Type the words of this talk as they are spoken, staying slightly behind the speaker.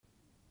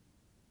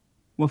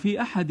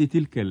وفي أحد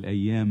تلك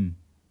الأيام،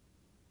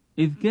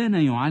 إذ كان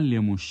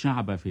يعلم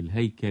الشعب في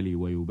الهيكل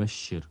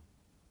ويبشر،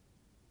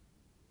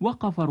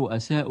 وقف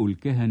رؤساء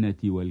الكهنة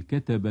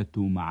والكتبة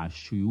مع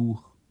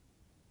الشيوخ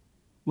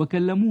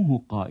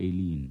وكلموه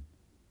قائلين: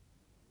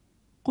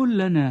 قل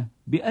لنا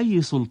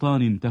بأي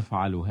سلطان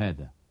تفعل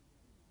هذا؟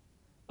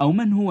 أو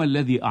من هو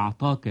الذي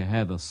أعطاك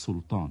هذا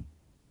السلطان؟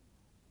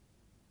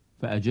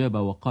 فأجاب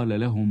وقال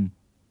لهم: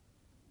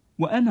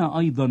 وأنا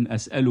أيضا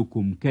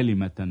أسألكم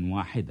كلمة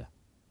واحدة،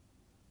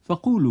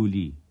 فقولوا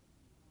لي: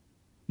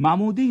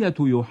 معمودية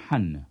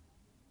يوحنا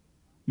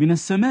من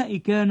السماء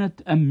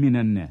كانت أم من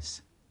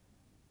الناس؟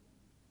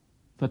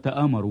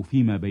 فتآمروا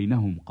فيما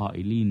بينهم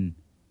قائلين: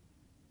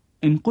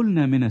 إن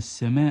قلنا من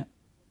السماء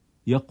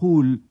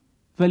يقول: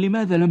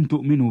 فلماذا لم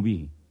تؤمنوا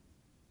به؟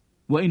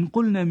 وإن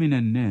قلنا من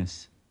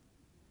الناس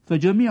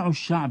فجميع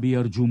الشعب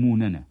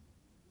يرجموننا،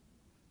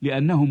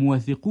 لأنهم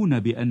واثقون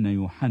بأن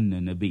يوحنا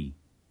نبي.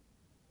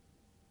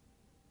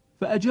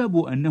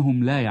 فأجابوا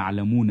أنهم لا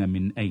يعلمون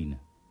من أين.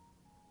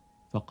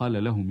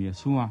 فقال لهم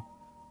يسوع: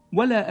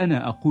 ولا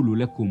أنا أقول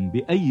لكم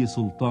بأي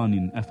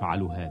سلطان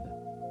أفعل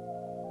هذا.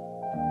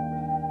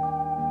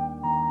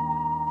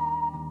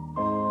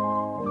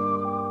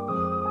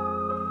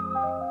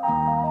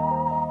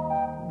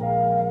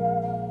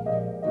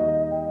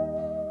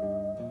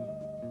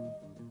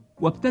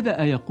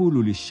 وابتدأ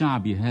يقول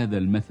للشعب هذا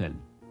المثل: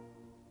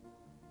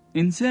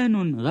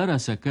 إنسان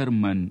غرس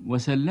كرما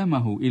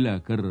وسلمه إلى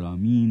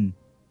كرامين،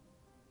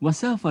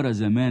 وسافر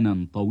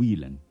زمانا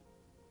طويلا،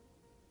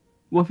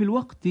 وفي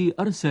الوقت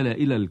أرسل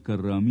إلى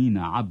الكرامين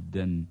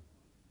عبدا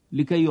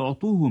لكي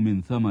يعطوه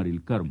من ثمر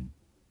الكرم،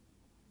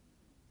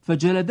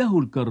 فجلده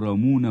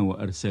الكرامون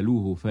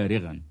وأرسلوه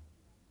فارغا.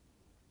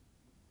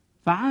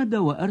 فعاد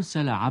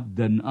وأرسل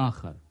عبدا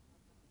آخر،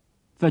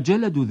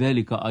 فجلدوا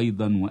ذلك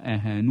أيضا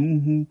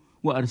وأهانوه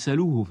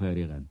وأرسلوه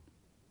فارغا.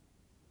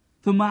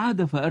 ثم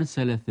عاد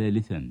فأرسل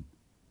ثالثا،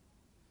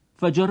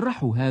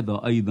 فجرحوا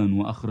هذا أيضا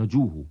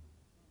وأخرجوه.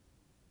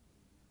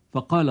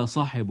 فقال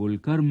صاحب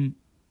الكرم: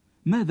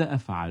 ماذا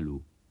أفعل؟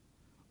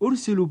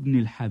 أرسل ابن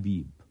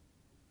الحبيب،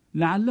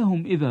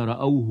 لعلهم إذا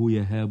رأوه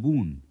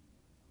يهابون.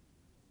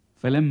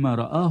 فلما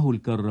رآه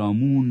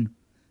الكرامون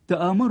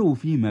تآمروا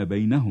فيما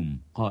بينهم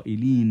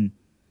قائلين: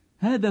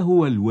 هذا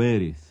هو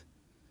الوارث،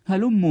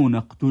 هلموا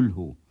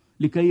نقتله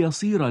لكي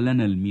يصير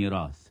لنا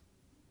الميراث.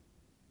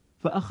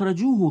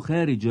 فأخرجوه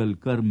خارج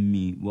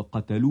الكرم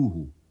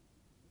وقتلوه.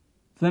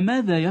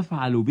 فماذا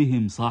يفعل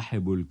بهم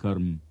صاحب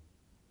الكرم؟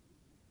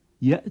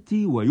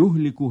 يأتي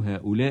ويهلك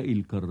هؤلاء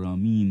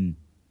الكرامين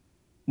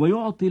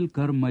ويعطي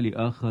الكرم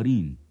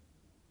لآخرين.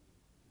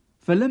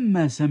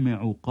 فلما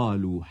سمعوا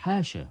قالوا: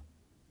 حاشا.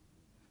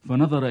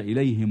 فنظر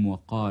إليهم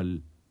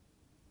وقال: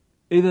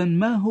 إذن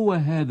ما هو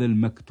هذا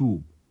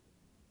المكتوب؟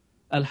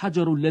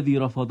 الحجر الذي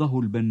رفضه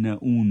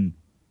البناؤون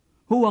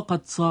هو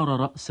قد صار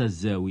رأس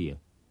الزاوية.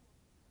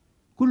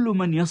 كل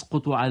من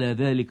يسقط على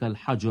ذلك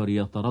الحجر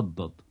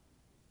يتردد،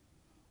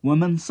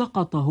 ومن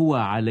سقط هو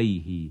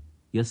عليه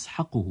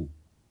يسحقه.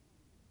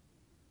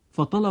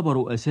 فطلب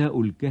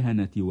رؤساء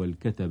الكهنة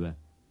والكتبة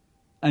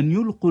أن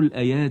يلقوا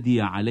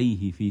الأيادي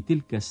عليه في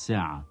تلك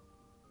الساعة،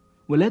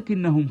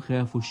 ولكنهم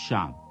خافوا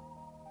الشعب،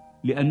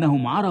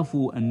 لأنهم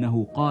عرفوا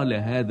أنه قال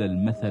هذا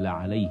المثل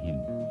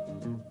عليهم.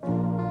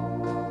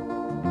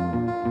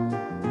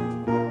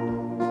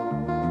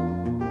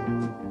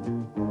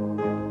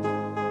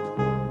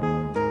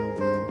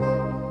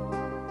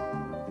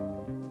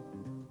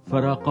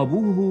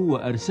 فراقبوه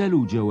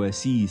وأرسلوا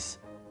جواسيس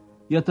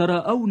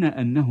يتراءون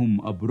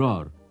أنهم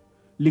أبرار،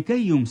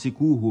 لكي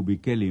يمسكوه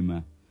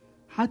بكلمة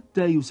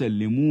حتى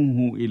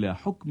يسلموه إلى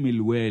حكم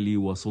الوالي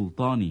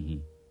وسلطانه.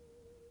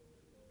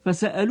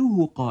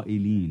 فسألوه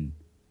قائلين: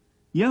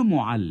 يا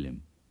معلم،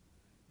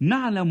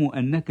 نعلم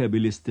أنك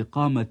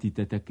بالاستقامة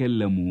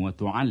تتكلم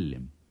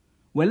وتعلم،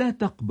 ولا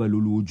تقبل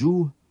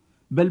الوجوه،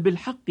 بل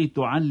بالحق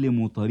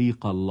تعلم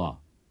طريق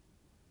الله.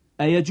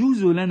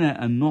 أيجوز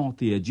لنا أن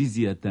نعطي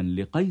جزية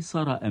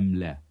لقيصر أم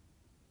لا؟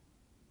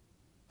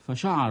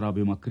 فشعر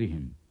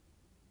بمكرهم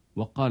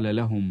وقال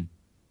لهم: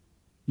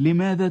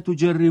 لماذا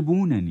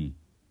تجربونني؟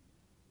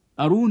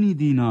 أروني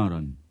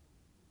دينارا.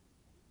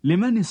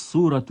 لمن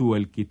الصورة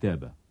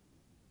والكتابة؟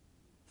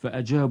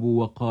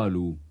 فأجابوا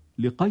وقالوا: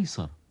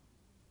 لقيصر.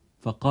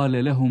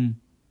 فقال لهم: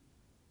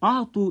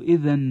 أعطوا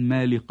إذن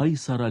ما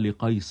لقيصر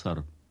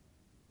لقيصر،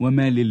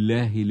 وما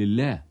لله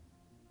لله.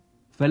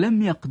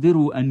 فلم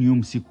يقدروا أن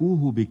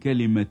يمسكوه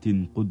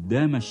بكلمة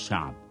قدام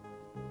الشعب،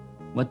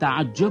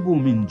 وتعجبوا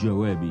من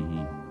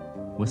جوابه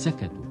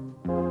وسكتوا.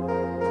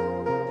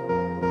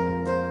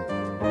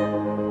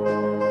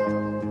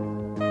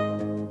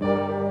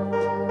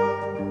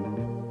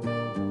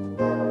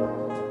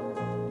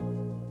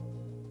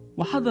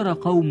 وحضر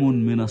قوم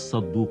من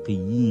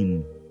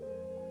الصدوقيين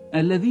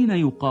الذين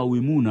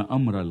يقاومون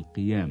أمر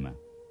القيامة،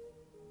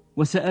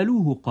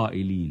 وسألوه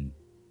قائلين: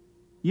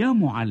 يا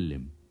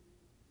معلم،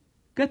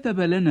 كتب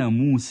لنا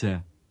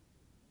موسى: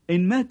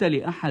 إن مات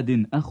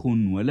لأحد أخ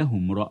وله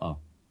امرأة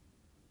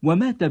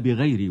ومات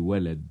بغير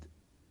ولد،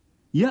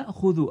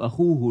 يأخذ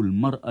أخوه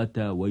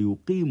المرأة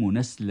ويقيم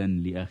نسلا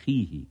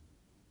لأخيه.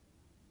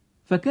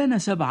 فكان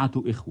 7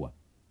 إخوة،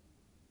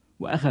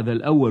 وأخذ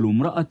الأول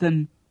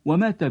امرأة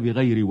ومات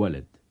بغير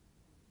ولد،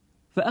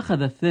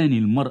 فأخذ الثاني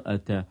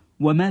المرأة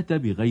ومات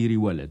بغير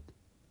ولد،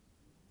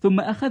 ثم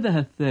أخذها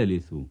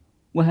الثالث،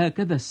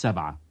 وهكذا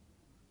 7،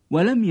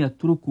 ولم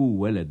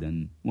يتركوا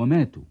ولدا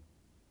وماتوا.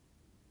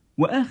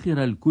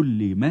 وآخر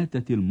الكل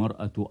ماتت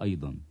المرأة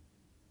أيضا.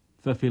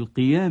 ففي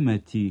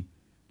القيامة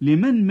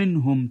لمن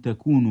منهم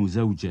تكون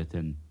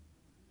زوجة؟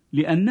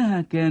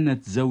 لأنها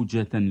كانت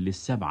زوجة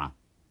لل7.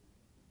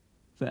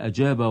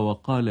 فأجاب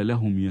وقال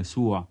لهم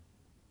يسوع: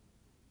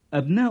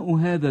 أبناء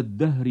هذا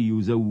الدهر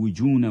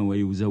يزوجون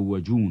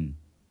ويزوجون،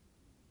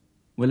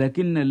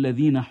 ولكن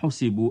الذين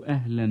حسبوا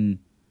أهلا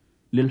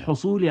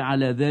للحصول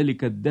على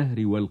ذلك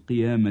الدهر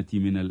والقيامة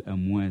من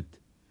الأموات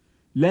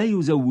لا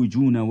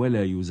يزوجون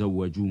ولا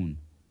يزوجون،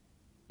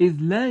 إذ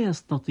لا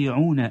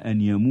يستطيعون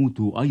أن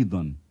يموتوا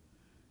أيضا،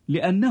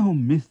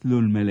 لأنهم مثل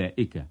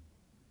الملائكة،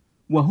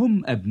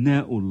 وهم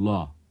أبناء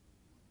الله،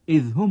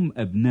 إذ هم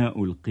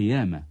أبناء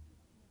القيامة.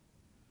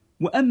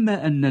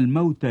 وأما أن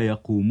الموت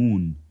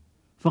يقومون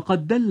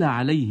فقد دل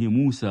عليه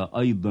موسى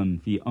أيضا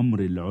في أمر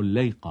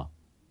العليقة،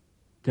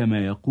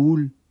 كما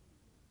يقول: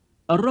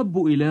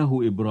 الرب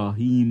إله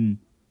إبراهيم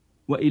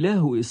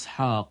وإله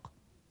إسحاق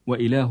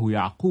وإله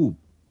يعقوب.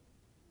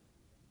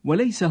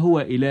 وليس هو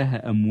إله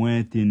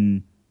أموات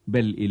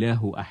بل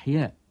إله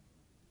أحياء،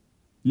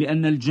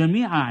 لأن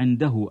الجميع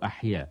عنده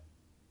أحياء.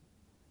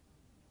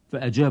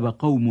 فأجاب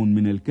قوم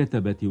من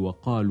الكتبة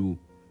وقالوا: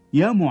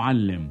 يا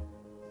معلم،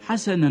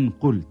 حسنا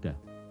قلت.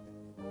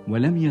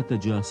 ولم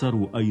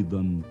يتجاسروا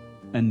أيضا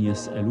أن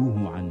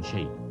يسألوه عن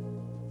شيء.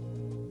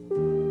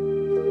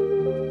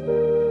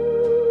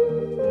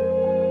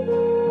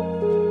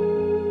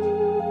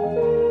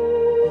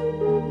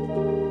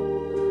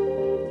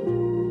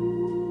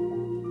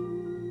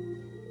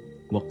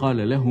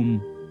 وقال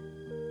لهم: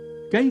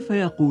 كيف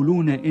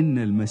يقولون إن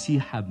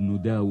المسيح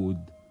ابن داود؟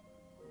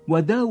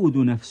 وداود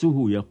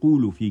نفسه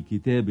يقول في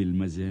كتاب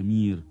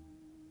المزامير: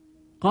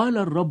 قال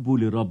الرب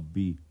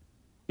لربي: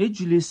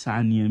 اجلس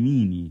عن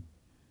يميني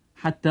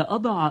حتى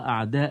أضع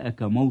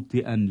أعداءك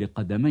موطئا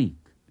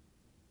لقدميك.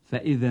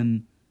 فإذا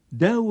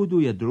داود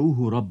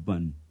يدعوه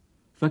ربا،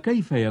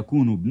 فكيف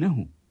يكون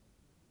ابنه؟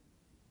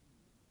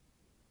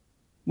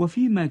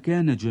 وفيما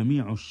كان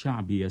جميع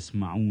الشعب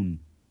يسمعون،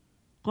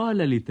 قال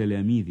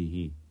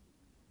لتلاميذه: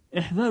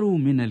 احذروا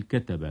من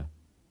الكتبة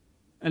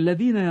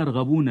الذين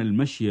يرغبون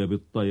المشي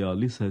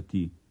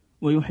بالطيالسة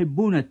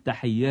ويحبون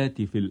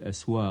التحيات في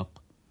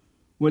الأسواق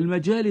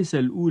والمجالس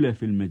الأولى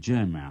في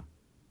المجامع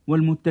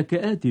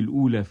والمتكئات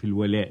الأولى في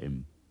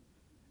الولائم،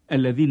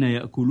 الذين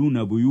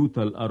يأكلون بيوت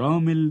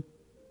الأرامل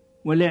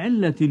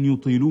ولعلة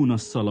يطيلون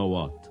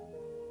الصلوات.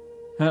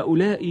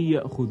 هؤلاء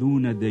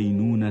يأخذون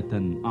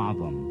دينونة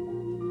أعظم.